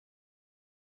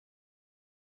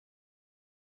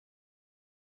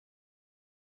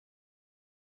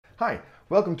Hi,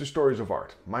 welcome to Stories of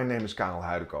Art. My name is Karel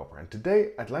Huidekoper and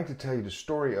today I'd like to tell you the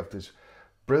story of this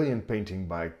brilliant painting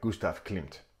by Gustav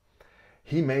Klimt.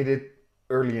 He made it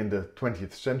early in the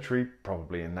 20th century,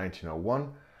 probably in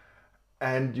 1901,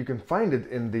 and you can find it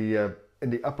in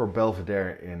the Upper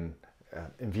Belvedere in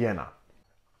Vienna.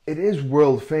 It is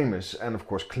world famous, and of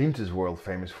course Klimt is world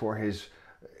famous for his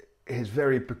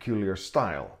very peculiar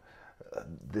style.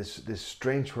 This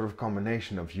strange sort of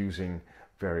combination of using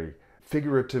very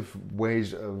figurative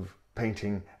ways of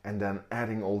painting and then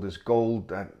adding all this gold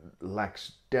that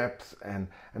lacks depth, and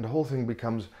the whole thing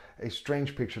becomes a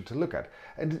strange picture to look at.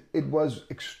 And it was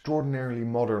extraordinarily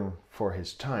modern for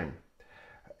his time.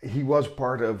 He was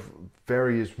part of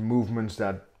various movements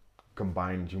that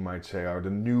combined, you might say, are the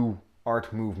new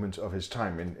art movements of his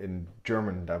time. In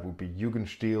German that would be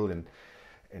Jugendstil,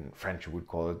 in French you would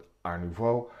call it Art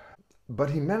Nouveau.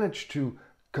 But he managed to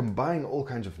combine all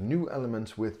kinds of new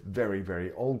elements with very,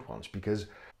 very old ones, because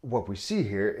what we see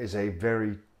here is a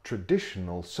very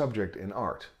traditional subject in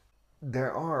art.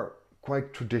 There are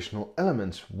quite traditional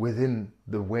elements within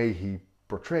the way he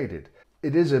portrayed it.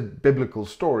 It is a biblical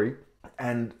story,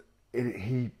 and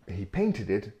he painted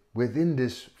it within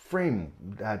this frame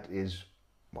that is,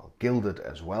 well, gilded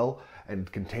as well,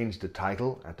 and contains the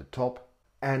title at the top.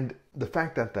 And the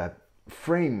fact that that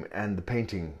frame and the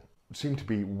painting seem to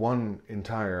be one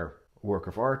entire work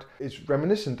of art is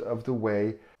reminiscent of the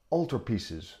way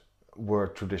altarpieces were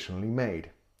traditionally made.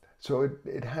 So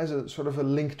it has a sort of a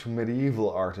link to medieval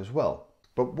art as well.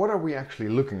 But what are we actually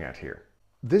looking at here?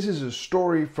 This is a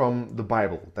story from the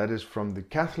Bible, that is from the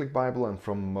Catholic Bible and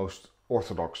from most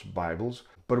Orthodox Bibles,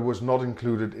 but it was not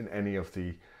included in any of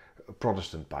the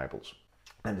Protestant Bibles.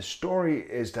 And the story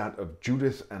is that of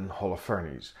Judith and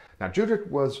Holofernes. Now, Judith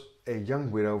was a young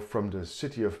widow from the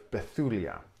city of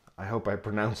Bethulia. I hope I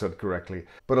pronounced that correctly,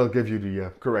 but I'll give you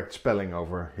the correct spelling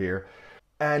over here.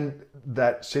 And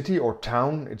that city or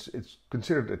town, it's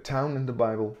considered a town in the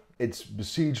Bible. It's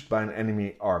besieged by an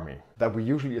enemy army that we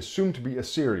usually assume to be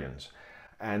Assyrians.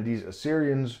 And these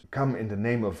Assyrians come in the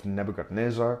name of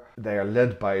Nebuchadnezzar. They are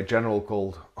led by a general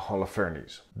called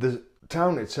Holofernes. The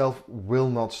town itself will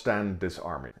not stand this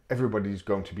army. Everybody's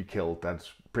going to be killed.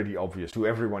 That's pretty obvious to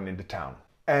everyone in the town.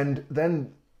 And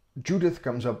then Judith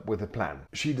comes up with a plan.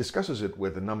 She discusses it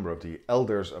with a number of the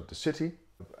elders of the city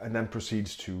and then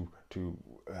proceeds to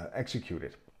execute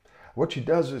it. What she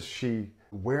does is she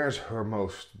wears her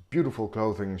most beautiful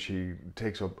clothing. She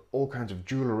takes up all kinds of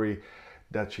jewelry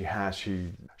that she has.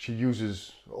 She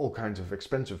uses all kinds of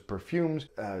expensive perfumes.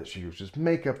 She uses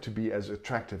makeup to be as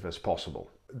attractive as possible.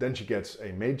 Then she gets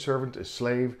a maidservant, a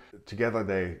slave. Together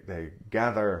they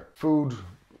gather food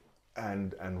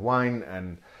and wine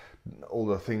and all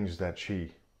the things that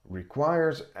she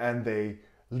requires, and they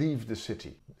leave the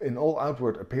city. In all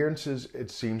outward appearances,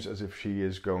 it seems as if she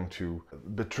is going to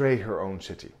betray her own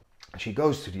city. She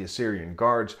goes to the Assyrian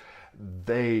guards.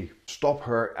 They stop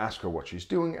her, ask her what she's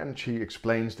doing, and she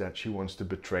explains that she wants to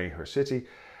betray her city.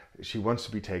 She wants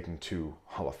to be taken to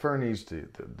Holofernes,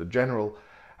 the general,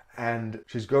 and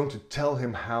she's going to tell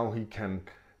him how he can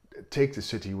take the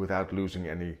city without losing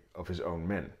any of his own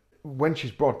men. When she's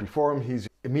brought before him, he's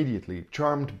immediately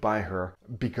charmed by her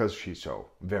because she's so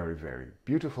very, very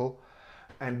beautiful.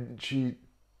 And she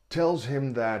tells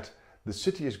him that the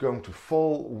city is going to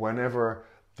fall whenever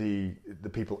the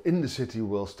people in the city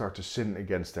will start to sin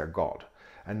against their God.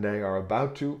 And they are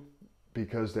about to,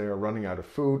 because they are running out of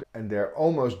food, and they're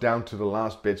almost down to the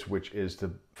last bits, which is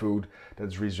the food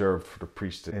that's reserved for the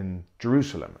priests in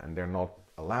Jerusalem, and they're not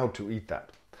allowed to eat that.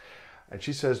 And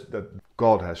she says that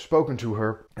God has spoken to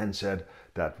her and said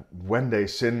that when they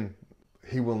sin,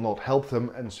 he will not help them,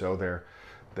 and so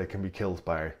they can be killed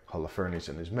by Holofernes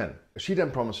and his men. She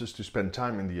then promises to spend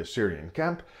time in the Assyrian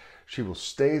camp. She will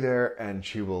stay there and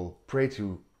she will pray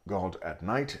to God at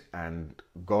night, and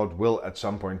God will at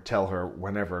some point tell her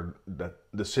whenever that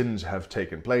the sins have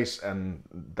taken place, and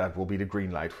that will be the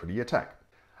green light for the attack.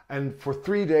 And for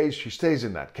 3 days she stays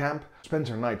in that camp, spends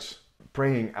her nights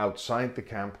praying outside the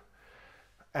camp.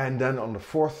 And then on the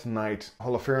 4th night,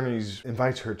 Holofernes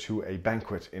invites her to a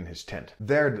banquet in his tent.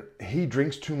 There he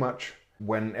drinks too much.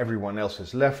 When everyone else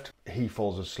has left, he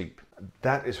falls asleep.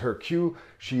 That is her cue.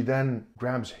 She then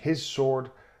grabs his sword,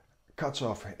 cuts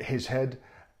off his head,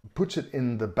 puts it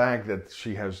in the bag that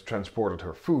she has transported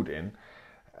her food in,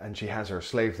 and she has her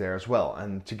slave there as well.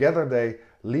 And together they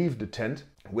leave the tent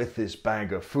with this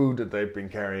bag of food that they've been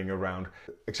carrying around,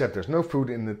 except there's no food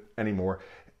in it anymore.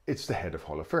 It's the head of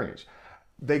Holofernes.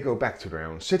 They go back to their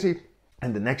own city,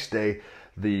 and the next day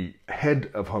the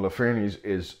head of Holofernes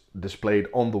is displayed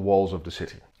on the walls of the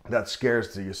city. That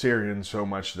scares the Assyrians so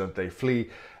much that they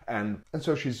flee, and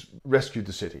so she's rescued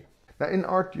the city. Now in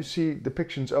art you see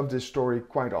depictions of this story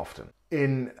quite often.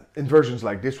 In versions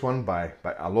like this one by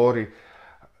Allori,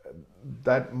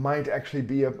 that might actually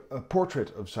be a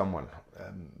portrait of someone.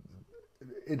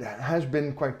 It has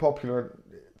been quite popular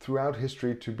throughout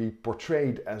history to be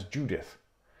portrayed as Judith.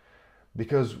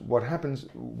 Because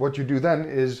what you do then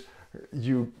is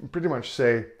you pretty much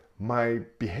say, my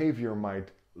behavior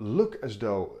might look as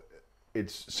though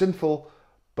it's sinful,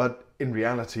 but in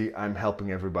reality I'm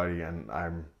helping everybody and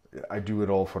I do it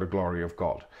all for the glory of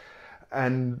God.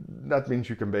 And that means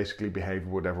you can basically behave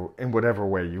in whatever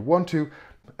way you want to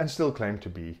and still claim to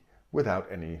be without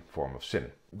any form of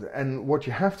sin. And what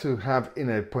you have to have in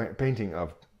a painting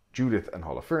of Judith and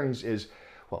Holofernes is,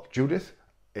 well, Judith,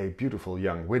 a beautiful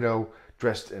young widow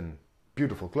dressed in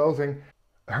beautiful clothing,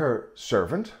 her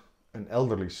servant, an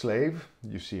elderly slave,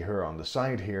 you see her on the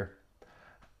side here,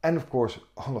 and of course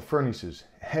Holofernes'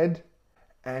 head,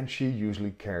 and she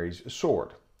usually carries a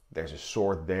sword. There's a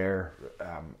sword there,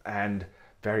 and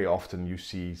very often you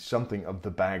see something of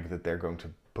the bag that they're going to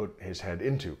put his head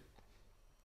into.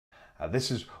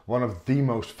 This is one of the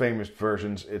most famous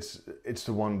versions. It's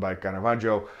the one by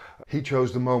Caravaggio. He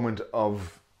chose the moment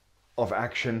of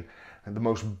action, and the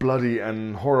most bloody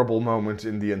and horrible moment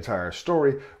in the entire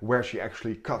story, where she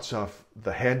actually cuts off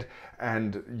the head,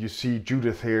 and you see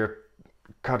Judith here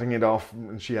cutting it off,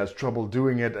 and she has trouble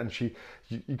doing it, and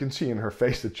you can see in her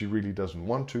face that she really doesn't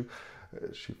want to.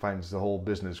 She finds the whole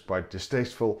business quite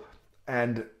distasteful,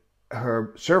 and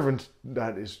her servant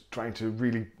that is trying to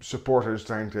really support her, is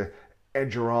trying to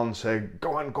edge her on, say,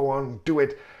 go on, do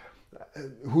it,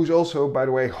 who's also, by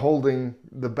the way, holding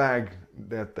the bag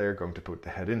that they're going to put the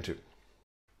head into.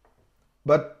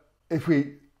 But if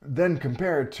we then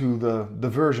compare it to the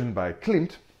version by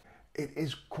Klimt, it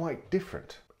is quite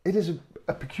different. It is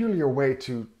a peculiar way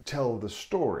to tell the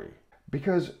story,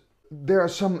 because there are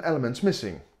some elements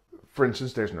missing. For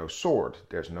instance, there's no sword,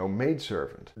 there's no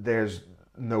maidservant, there's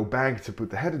no bag to put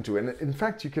the head into, and in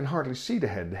fact you can hardly see the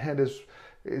head. The head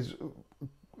is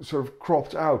sort of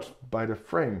cropped out by the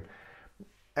frame.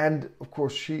 And of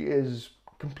course she is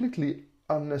completely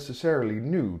unnecessarily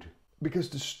nude, because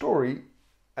the story,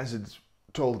 as it's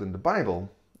told in the Bible,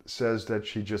 says that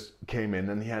she just came in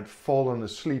and he had fallen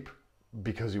asleep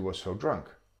because he was so drunk.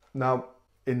 Now,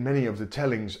 in many of the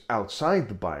tellings outside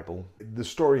the Bible, the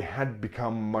story had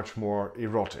become much more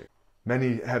erotic.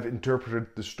 Many have interpreted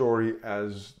the story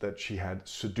as that she had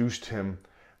seduced him,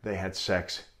 they had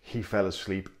sex, he fell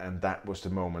asleep, and that was the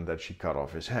moment that she cut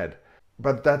off his head.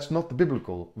 But that's not the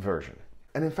biblical version.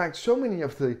 And in fact, so many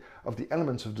of the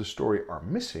elements of the story are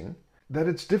missing that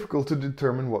it's difficult to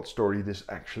determine what story this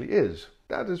actually is.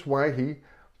 That is why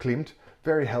Klimt,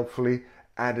 very helpfully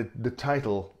added the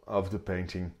title of the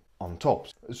painting on top,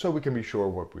 so we can be sure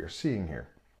what we are seeing here.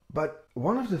 But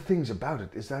one of the things about it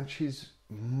is that she's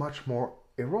much more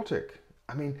erotic.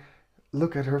 I mean,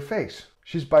 look at her face.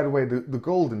 She's, by the way, the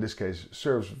gold in this case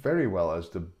serves very well as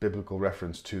the biblical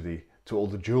reference to all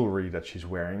the jewelry that she's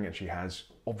wearing, and she has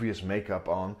obvious makeup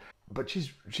on. But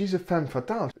she's a femme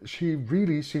fatale. She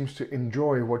really seems to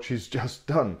enjoy what she's just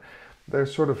done.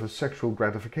 There's sort of a sexual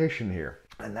gratification here,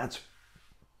 and that's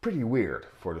pretty weird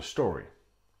for the story.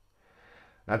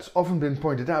 Now, it's often been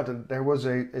pointed out that there was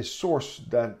a source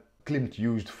that Klimt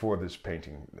used for this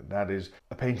painting. That is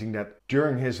a painting that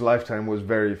during his lifetime was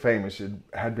very famous. It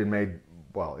had been made,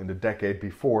 well, in the decade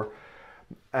before,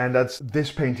 and that's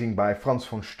this painting by Franz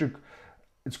von Stuck.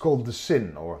 It's called The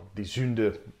Sin, or Die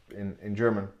Sünde in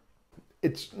German.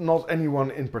 It's not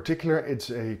anyone in particular, it's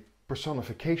a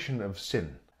personification of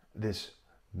sin. This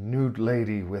nude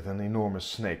lady with an enormous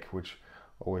snake, which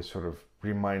always sort of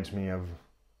reminds me of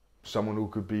someone who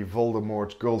could be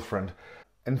Voldemort's girlfriend.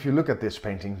 And if you look at this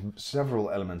painting, several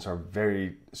elements are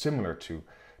very similar to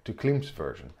Klimt's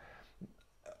version.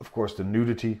 Of course, the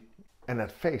nudity and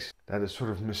that face, that is sort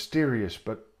of mysterious,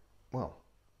 but, well,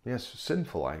 yes,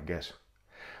 sinful, I guess.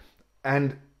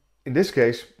 And in this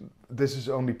case, this is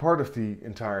only part of the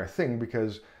entire thing,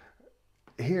 because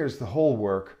here's the whole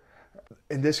work.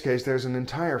 In this case, there's an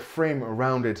entire frame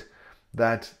around it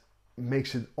that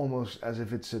makes it almost as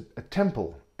if it's a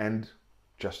temple. And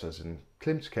just as in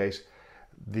Klimt's case,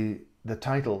 the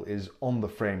title is on the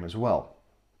frame as well.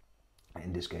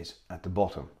 In this case, at the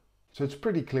bottom. So it's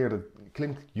pretty clear that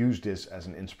Klimt used this as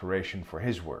an inspiration for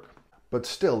his work. But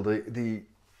still, the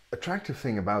attractive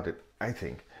thing about it, I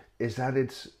think, is that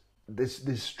it's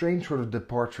this strange sort of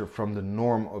departure from the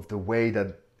norm of the way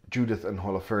that Judith and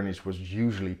Holofernes was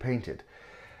usually painted.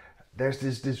 There's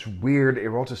this weird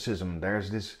eroticism.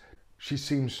 There's this, she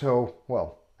seems so,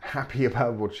 well, happy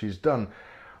about what she's done,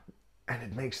 and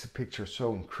it makes the picture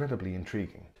so incredibly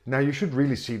intriguing. Now you should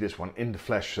really see this one in the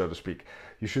flesh, so to speak.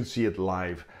 You should see it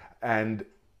live, and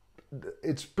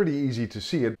it's pretty easy to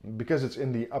see it because it's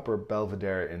in the Upper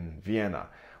Belvedere in Vienna,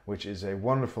 which is a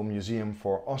wonderful museum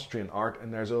for Austrian art,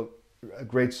 and there's a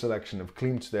great selection of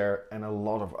Klimts there and a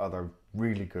lot of other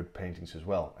really good paintings as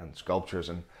well, and sculptures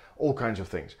and all kinds of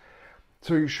things.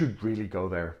 So you should really go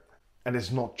there. And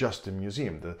it's not just a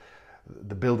museum.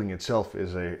 The building itself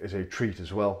is a treat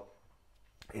as well.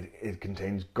 It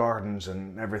contains gardens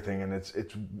and everything, and it's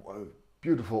a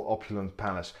beautiful opulent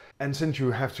palace. And since you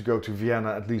have to go to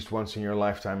Vienna at least once in your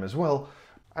lifetime as well,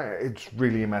 it's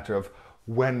really a matter of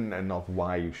when and not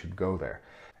why you should go there.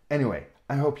 Anyway,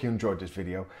 I hope you enjoyed this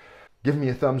video. Give me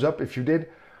a thumbs up if you did.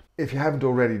 If you haven't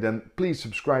already, then please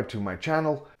subscribe to my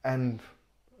channel, and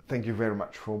thank you very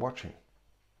much for watching.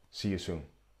 See you soon.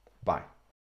 Bye.